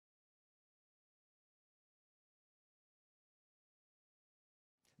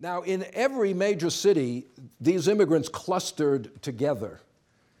Now, in every major city, these immigrants clustered together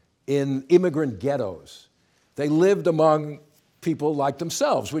in immigrant ghettos. They lived among people like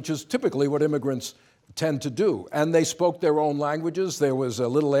themselves, which is typically what immigrants tend to do. And they spoke their own languages. There was a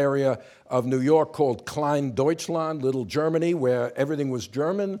little area of New York called Klein Deutschland, Little Germany, where everything was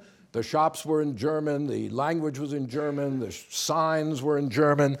German. The shops were in German, the language was in German, the signs were in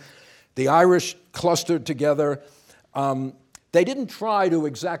German. The Irish clustered together. They didn't try to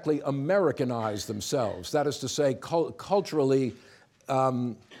exactly Americanize themselves, that is to say, culturally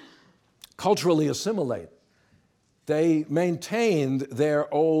assimilate. They maintained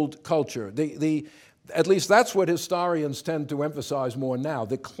their old culture. At least that's what historians tend to emphasize more now.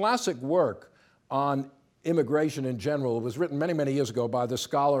 The classic work on immigration in general was written many, many years ago by the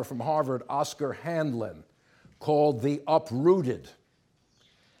scholar from Harvard, Oscar Handlin, called The Uprooted.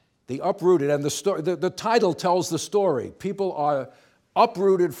 The Uprooted, and the title tells the story. People are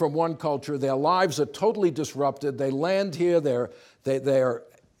uprooted from one culture. Their lives are totally disrupted. They land here. They're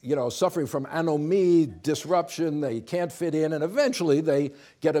suffering from anomie, disruption. They can't fit in, and eventually they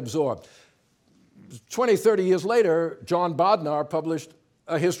get absorbed. 20, 30 years later, John Bodnar published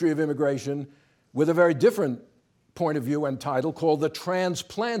a history of immigration with a very different point of view and title called The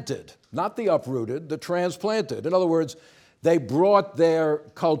Transplanted, not the Uprooted, the Transplanted. In other words, they brought their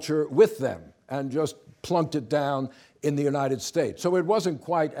culture with them and just plunked it down in the United States. So it wasn't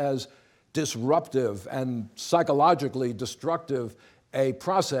quite as disruptive and psychologically destructive a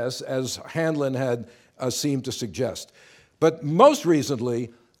process as Handlin had seemed to suggest. But most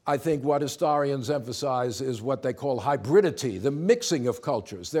recently, I think what historians emphasize is what they call hybridity, the mixing of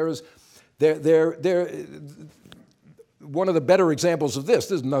cultures. One of the better examples of this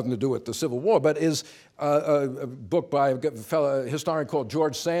has nothing to do with the Civil War, but is a book by a historian called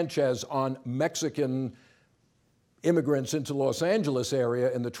George Sanchez on Mexican immigrants into Los Angeles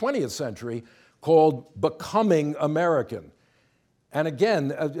area in the 20th century called Becoming American. And again,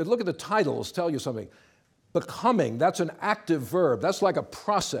 look at the titles, tell you something. Becoming, that's an active verb. That's like a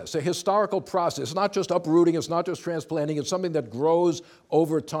process, a historical process. It's not just uprooting, it's not just transplanting, it's something that grows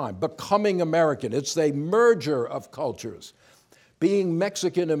over time. Becoming American, it's a merger of cultures. Being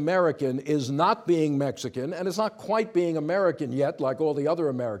Mexican-American is not being Mexican, and it's not quite being American yet, like all the other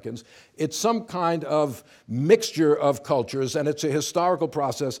Americans. It's some kind of mixture of cultures, and it's a historical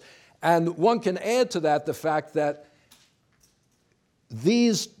process. And one can add to that the fact that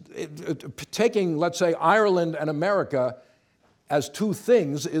taking, let's say, Ireland and America as two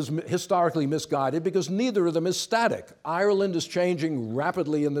things is historically misguided because neither of them is static. Ireland is changing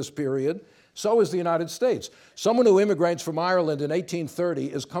rapidly in this period, so is the United States. Someone who immigrates from Ireland in 1830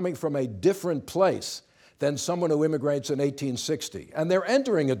 is coming from a different place than someone who immigrates in 1860, and they're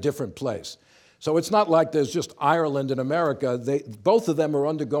entering a different place. So it's not like there's just Ireland and America. Both of them are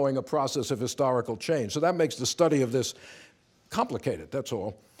undergoing a process of historical change. So that makes the study of this complicated, that's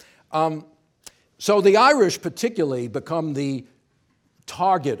all. So the Irish particularly become the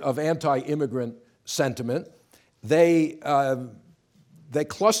target of anti-immigrant sentiment. They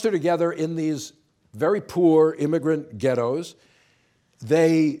cluster together in these very poor immigrant ghettos.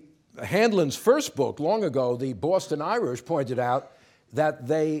 Handlin's first book, long ago, The Boston Irish, pointed out that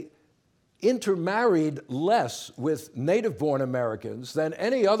they intermarried less with native-born Americans than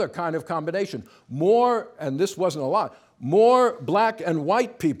any other kind of combination. More, and this wasn't a lot, more black and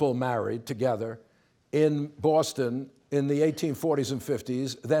white people married together in Boston in the 1840s and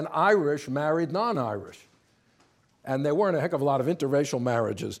 50s than Irish married non-Irish. And there weren't a heck of a lot of interracial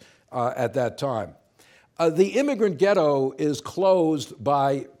marriages at that time. The immigrant ghetto is closed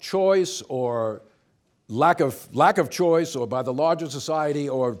by choice or lack of choice, or by the larger society,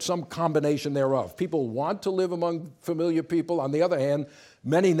 or some combination thereof. People want to live among familiar people. On the other hand,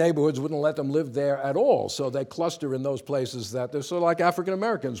 many neighborhoods wouldn't let them live there at all, so they cluster in those places that they're sort of like African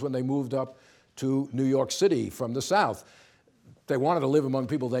Americans when they moved up to New York City from the South. They wanted to live among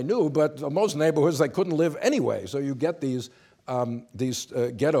people they knew, but most neighborhoods they couldn't live anyway, so you get these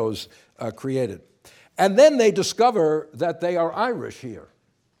ghettos created. And then they discover that they are Irish here.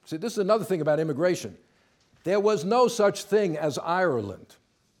 See, this is another thing about immigration. There was no such thing as Ireland.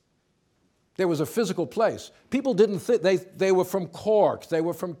 There was a physical place. People didn't think, they were from Cork, they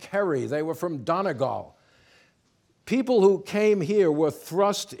were from Kerry, they were from Donegal. People who came here were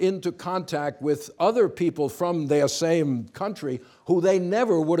thrust into contact with other people from their same country who they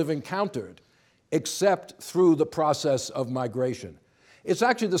never would have encountered except through the process of migration. It's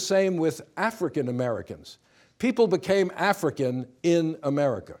actually the same with African Americans. People became African in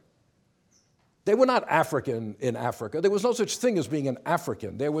America. They were not African in Africa. There was no such thing as being an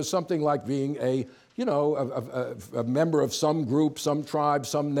African. There was something like being a member of some group, some tribe,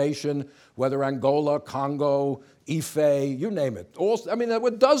 some nation, whether Angola, Congo, Ife, you name it. There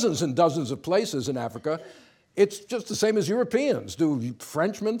were dozens and dozens of places in Africa. It's just the same as Europeans. Do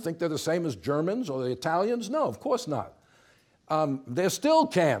Frenchmen think they're the same as Germans or the Italians? No, of course not. They still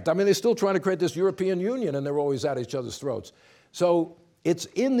can't. They're still trying to create this European Union, and they're always at each other's throats. So it's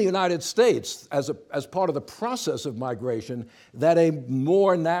in the United States, as part of the process of migration, that a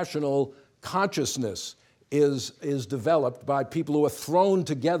more national consciousness is developed by people who are thrown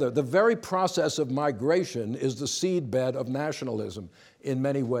together. The very process of migration is the seedbed of nationalism in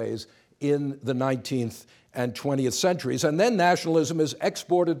many ways in the 19th and 20th centuries. And then nationalism is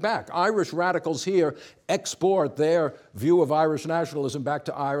exported back. Irish radicals here export their view of Irish nationalism back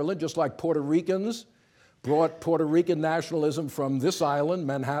to Ireland, just like Puerto Ricans brought Puerto Rican nationalism from this island,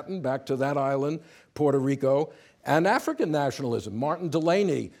 Manhattan, back to that island, Puerto Rico, and African nationalism. Martin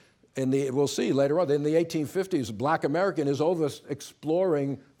Delany, we'll see later on, in the 1850s, a black American is over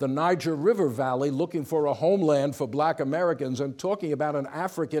exploring the Niger River Valley, looking for a homeland for black Americans and talking about an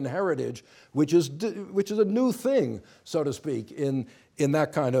African heritage, which is a new thing, so to speak, in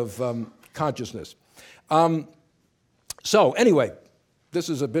that kind of consciousness. So anyway, this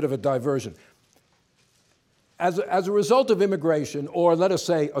is a bit of a diversion. As a result of immigration, or let us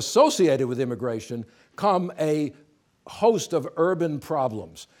say associated with immigration, come a host of urban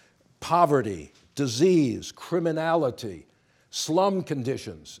problems: poverty, disease, criminality, slum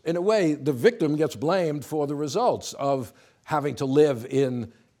conditions. In a way, the victim gets blamed for the results of having to live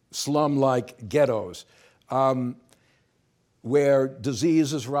in slum-like ghettos, where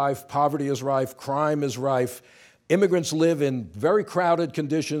disease is rife, poverty is rife, crime is rife. Immigrants live in very crowded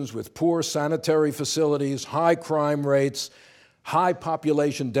conditions with poor sanitary facilities, high crime rates, high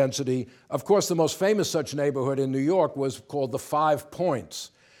population density. Of course, the most famous such neighborhood in New York was called the 5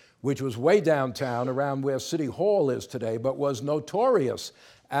 Points, which was way downtown around where City Hall is today, but was notorious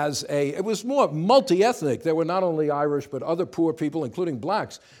as it was more multi-ethnic. There were not only Irish, but other poor people, including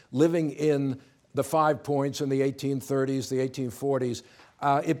blacks, living in the 5 Points in the 1830s, the 1840s.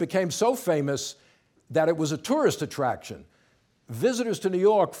 It became so famous that it was a tourist attraction. Visitors to New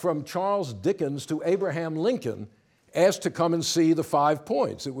York, from Charles Dickens to Abraham Lincoln, asked to come and see the 5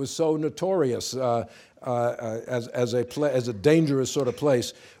 Points. It was so notorious as a dangerous sort of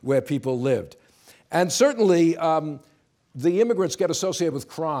place where people lived. And certainly, the immigrants get associated with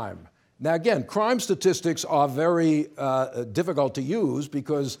crime. Now again, crime statistics are very difficult to use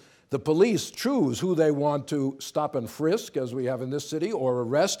because the police choose who they want to stop and frisk, as we have in this city, or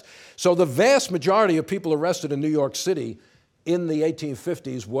arrest. So the vast majority of people arrested in New York City in the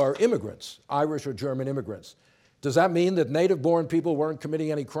 1850s were immigrants, Irish or German immigrants. Does that mean that native-born people weren't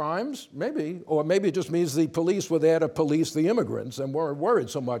committing any crimes? Maybe. Or maybe it just means the police were there to police the immigrants and weren't worried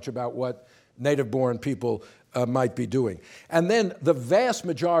so much about what native-born people might be doing. And then the vast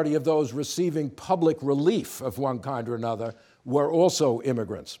majority of those receiving public relief of one kind or another were also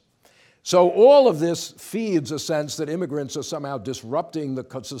immigrants. So all of this feeds a sense that immigrants are somehow disrupting the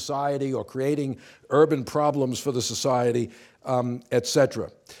society or creating urban problems for the society, et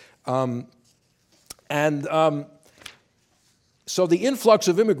cetera. So the influx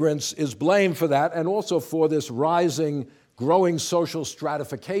of immigrants is blamed for that, and also for this growing social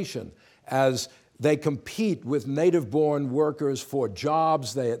stratification as they compete with native-born workers for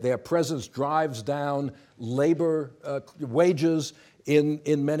jobs. Their presence drives down labor wages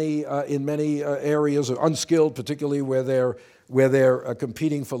in many areas, unskilled, particularly where they're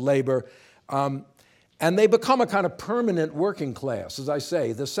competing for labor. And they become a kind of permanent working class. As I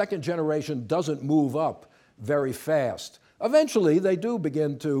say, the second generation doesn't move up very fast. Eventually, they do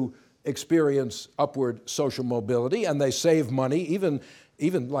begin to experience upward social mobility, and they save money.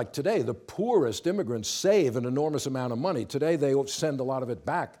 Even like today, the poorest immigrants save an enormous amount of money. Today, they send a lot of it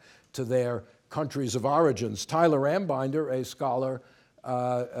back to their countries of origins. Tyler Ambinder, a scholar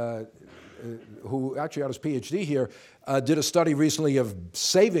who actually got his PhD here, did a study recently of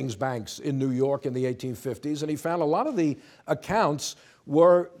savings banks in New York in the 1850s, and he found a lot of the accounts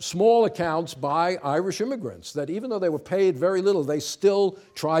were small accounts by Irish immigrants, that even though they were paid very little, they still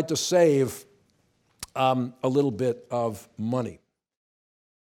tried to save a little bit of money.